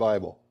reading my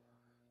Bible.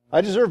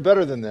 I deserve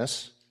better than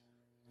this.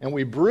 And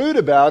we brood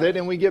about it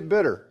and we get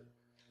bitter.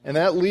 And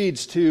that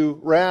leads to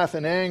wrath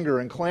and anger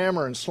and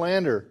clamor and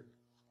slander.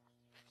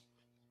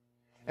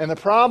 And the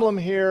problem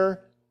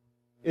here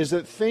is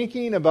that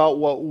thinking about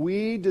what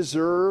we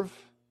deserve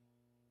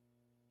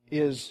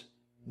is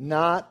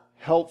not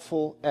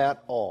helpful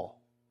at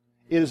all.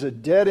 It is a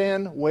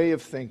dead-end way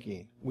of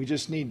thinking. We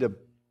just need to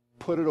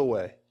put it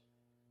away.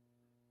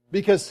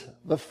 Because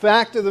the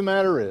fact of the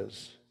matter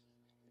is,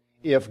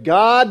 if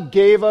God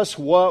gave us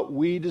what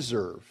we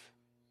deserve,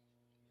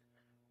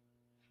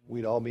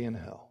 we'd all be in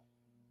hell.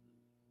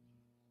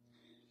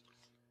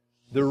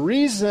 The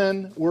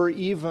reason we're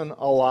even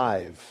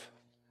alive,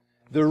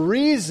 the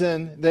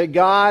reason that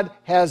God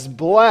has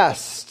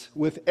blessed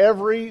with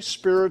every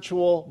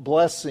spiritual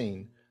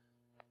blessing,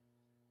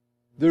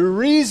 the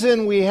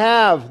reason we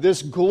have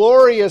this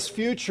glorious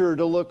future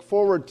to look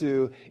forward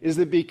to is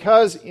that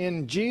because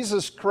in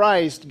Jesus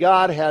Christ,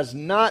 God has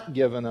not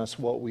given us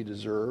what we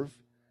deserve,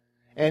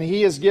 and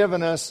He has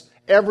given us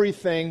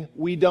everything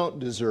we don't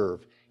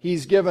deserve.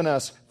 He's given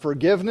us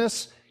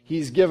forgiveness,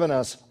 He's given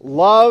us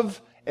love,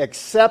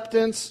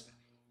 acceptance,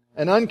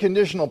 an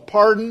unconditional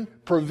pardon,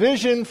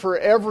 provision for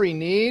every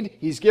need.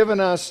 He's given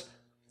us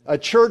a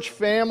church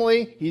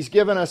family. He's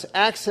given us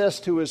access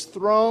to His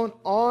throne.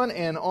 On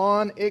and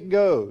on it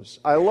goes.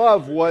 I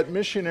love what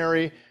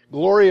missionary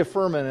Gloria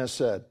Furman has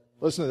said.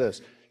 Listen to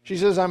this. She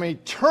says, I'm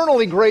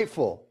eternally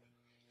grateful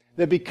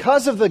that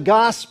because of the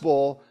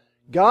gospel,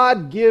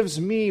 God gives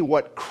me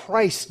what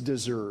Christ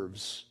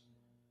deserves,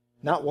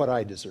 not what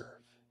I deserve.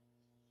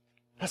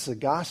 That's the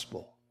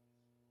gospel.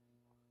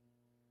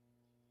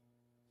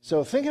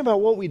 So thinking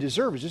about what we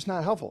deserve is just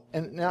not helpful.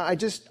 And now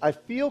I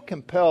feel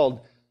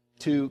compelled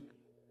to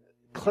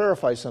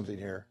clarify something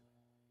here.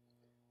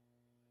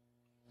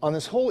 On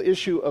this whole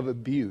issue of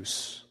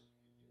abuse,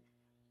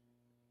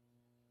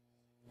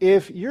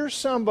 if you're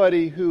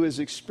somebody who is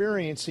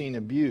experiencing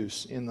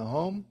abuse in the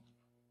home,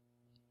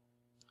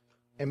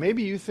 and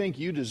maybe you think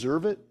you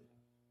deserve it,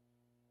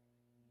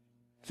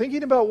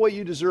 thinking about what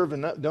you deserve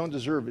and don't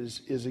deserve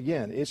is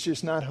again, it's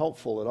just not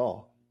helpful at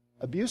all.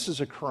 Abuse is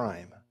a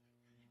crime.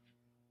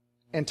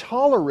 And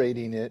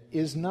tolerating it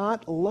is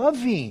not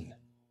loving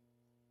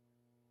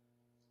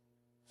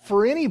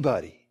for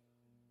anybody,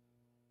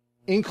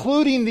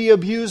 including the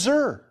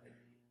abuser.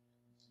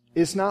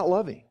 It's not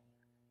loving.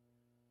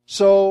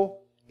 So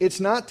it's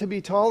not to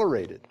be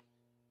tolerated.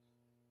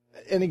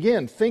 And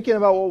again, thinking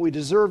about what we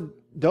deserve,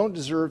 don't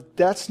deserve,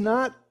 that's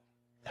not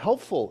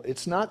helpful.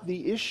 It's not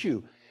the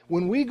issue.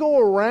 When we go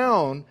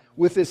around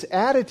with this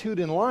attitude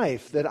in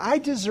life that I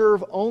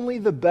deserve only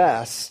the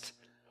best,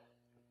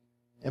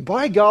 and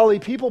by golly,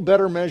 people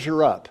better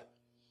measure up,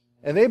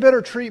 and they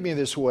better treat me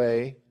this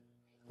way,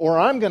 or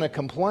I'm going to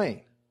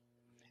complain.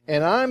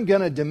 And I'm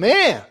going to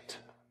demand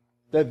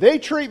that they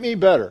treat me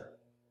better.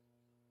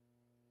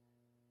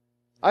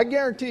 I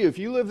guarantee you, if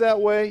you live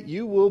that way,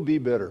 you will be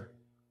bitter.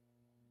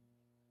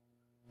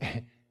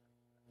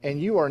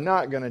 And you are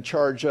not going to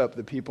charge up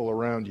the people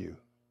around you.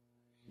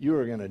 You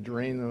are going to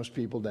drain those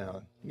people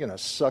down. You're going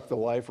to suck the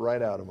life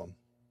right out of them.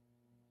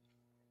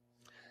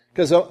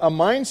 Because a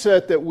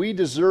mindset that we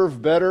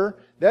deserve better,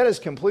 that is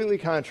completely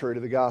contrary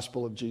to the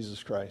gospel of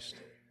Jesus Christ.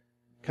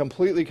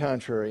 Completely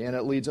contrary, and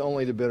it leads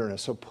only to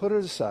bitterness. So put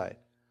it aside.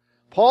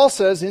 Paul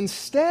says,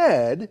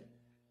 instead,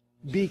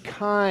 be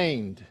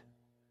kind,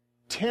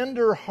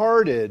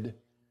 tender-hearted,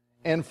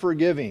 and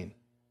forgiving.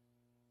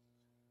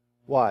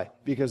 Why?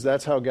 Because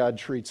that's how God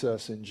treats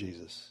us in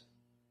Jesus.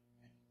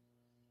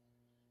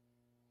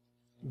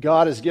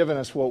 God has given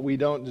us what we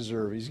don't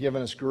deserve. He's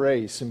given us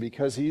grace, and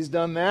because He's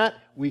done that,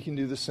 we can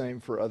do the same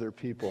for other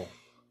people.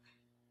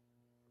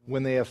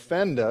 When they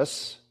offend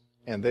us,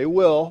 and they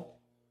will,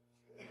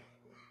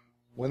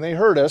 when they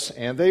hurt us,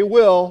 and they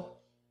will,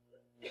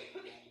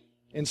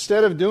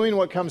 instead of doing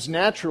what comes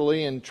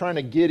naturally and trying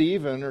to get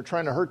even or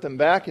trying to hurt them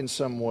back in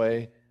some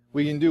way,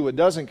 we can do what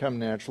doesn't come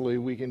naturally.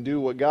 We can do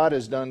what God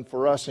has done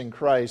for us in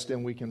Christ,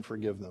 and we can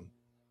forgive them.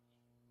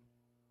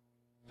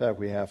 In fact,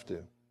 we have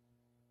to.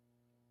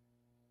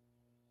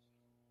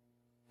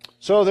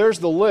 So there's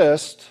the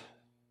list.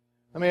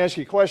 Let me ask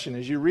you a question.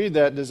 As you read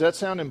that, does that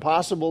sound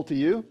impossible to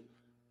you?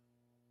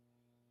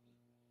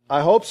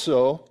 I hope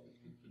so.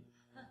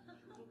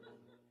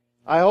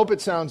 I hope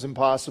it sounds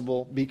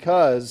impossible,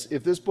 because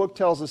if this book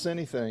tells us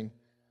anything,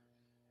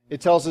 it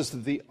tells us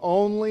that the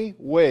only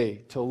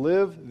way to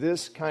live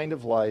this kind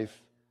of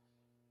life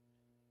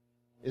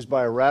is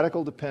by a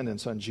radical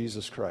dependence on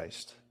Jesus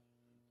Christ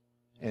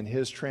and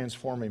His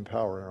transforming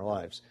power in our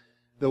lives.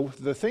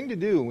 The thing to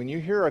do when you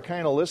hear a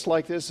kind of list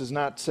like this is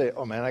not to say,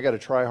 oh man, I got to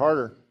try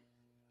harder.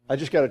 I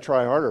just got to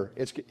try harder.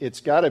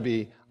 It's got to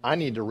be, I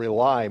need to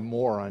rely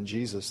more on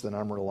Jesus than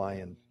I'm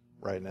relying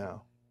right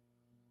now.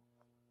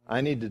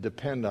 I need to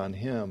depend on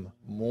Him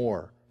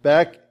more.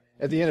 Back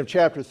at the end of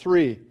chapter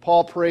 3,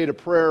 Paul prayed a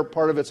prayer,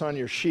 part of it's on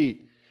your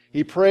sheet.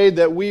 He prayed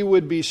that we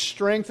would be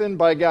strengthened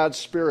by God's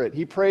Spirit.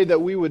 He prayed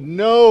that we would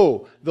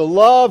know the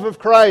love of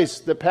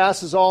Christ that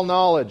passes all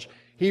knowledge.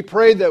 He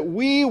prayed that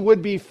we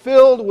would be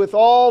filled with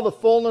all the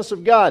fullness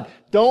of God.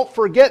 Don't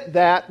forget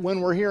that when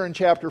we're here in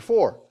chapter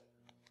 4.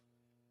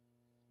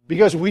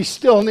 Because we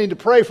still need to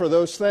pray for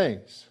those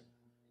things.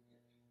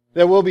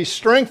 That we'll be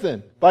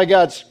strengthened by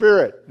God's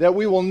Spirit. That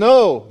we will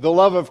know the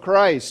love of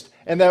Christ.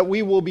 And that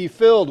we will be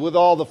filled with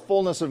all the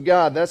fullness of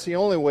God. That's the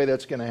only way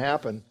that's going to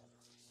happen.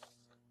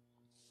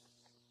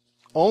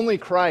 Only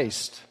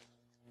Christ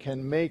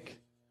can make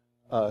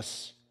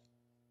us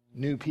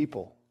new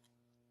people.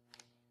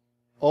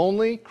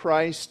 Only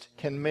Christ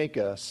can make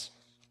us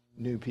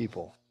new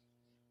people.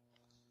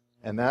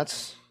 And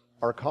that's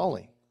our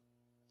calling.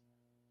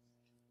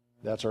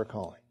 That's our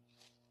calling.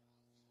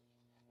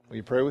 Will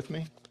you pray with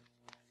me?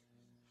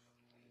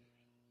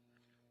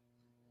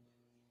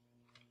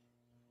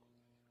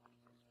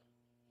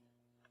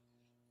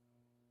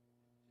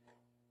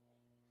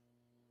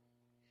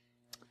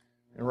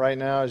 And right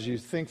now, as you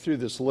think through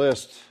this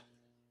list,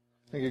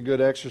 I think a good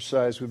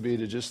exercise would be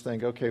to just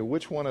think, okay,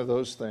 which one of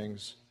those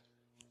things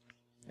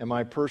am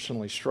I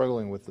personally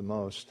struggling with the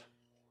most?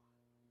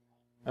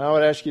 And I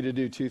would ask you to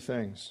do two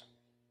things.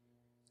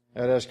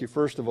 I'd ask you,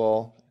 first of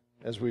all,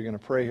 as we're going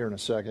to pray here in a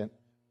second,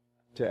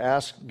 to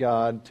ask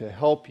God to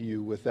help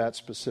you with that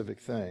specific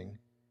thing.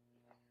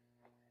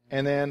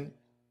 And then,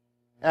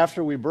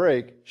 after we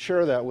break,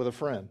 share that with a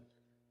friend.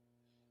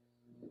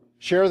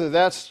 Share that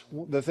that's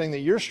the thing that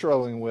you're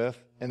struggling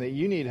with and that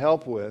you need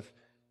help with.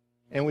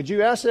 And would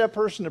you ask that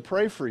person to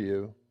pray for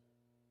you?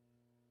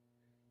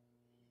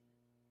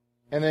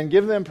 And then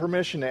give them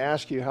permission to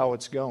ask you how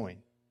it's going.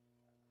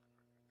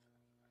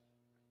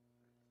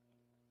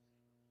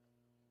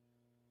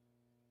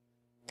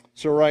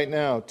 So right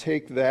now,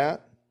 take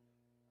that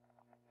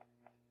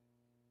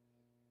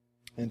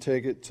and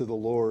take it to the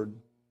Lord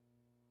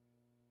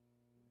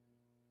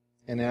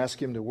and ask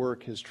Him to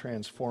work His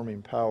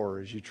transforming power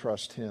as you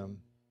trust Him.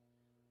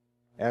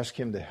 Ask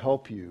Him to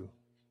help you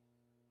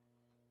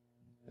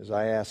as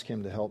I ask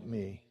Him to help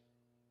me.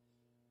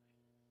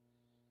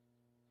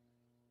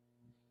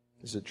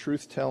 Is it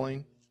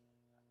truth-telling?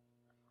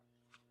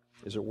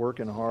 Is it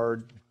working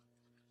hard?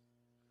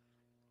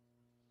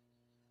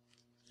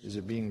 Is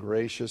it being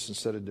gracious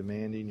instead of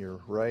demanding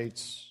your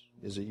rights?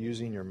 Is it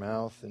using your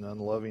mouth in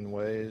unloving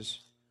ways?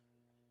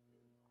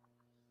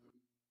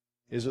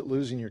 Is it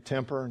losing your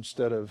temper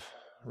instead of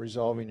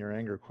resolving your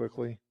anger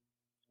quickly?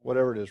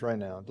 Whatever it is right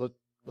now,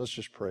 let's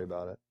just pray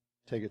about it.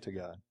 Take it to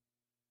God.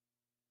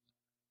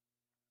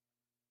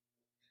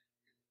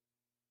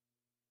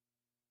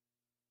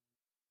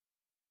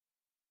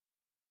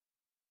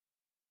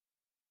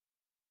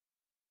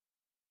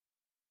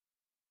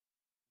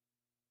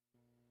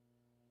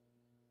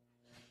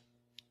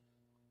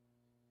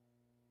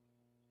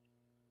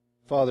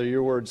 Father,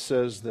 your word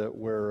says that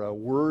where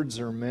words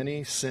are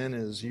many, sin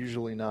is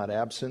usually not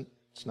absent.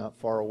 It's not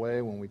far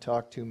away. When we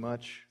talk too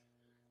much,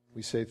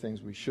 we say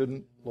things we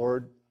shouldn't.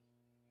 Lord,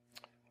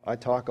 I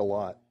talk a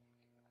lot.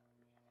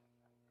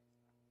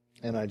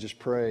 And I just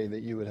pray that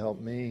you would help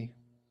me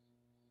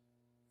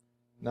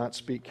not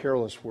speak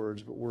careless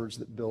words, but words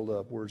that build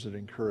up, words that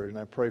encourage. And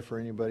I pray for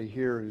anybody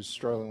here who's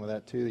struggling with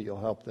that too, that you'll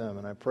help them.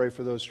 And I pray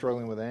for those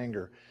struggling with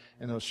anger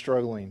and those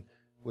struggling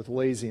with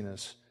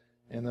laziness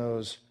and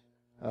those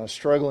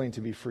struggling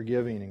to be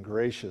forgiving and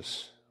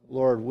gracious.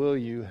 Lord, will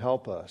you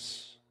help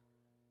us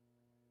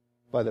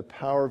by the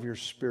power of your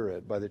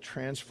Spirit, by the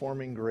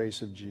transforming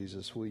grace of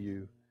Jesus, will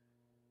you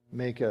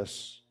make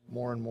us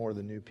more and more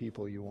the new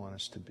people you want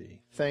us to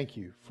be. Thank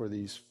you for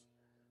these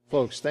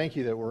folks. Thank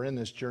you that we're in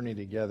this journey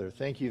together.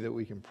 Thank you that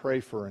we can pray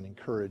for and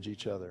encourage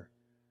each other.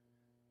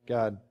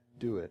 God,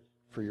 do it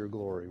for your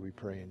glory, we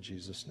pray in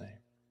Jesus' name.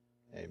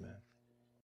 Amen.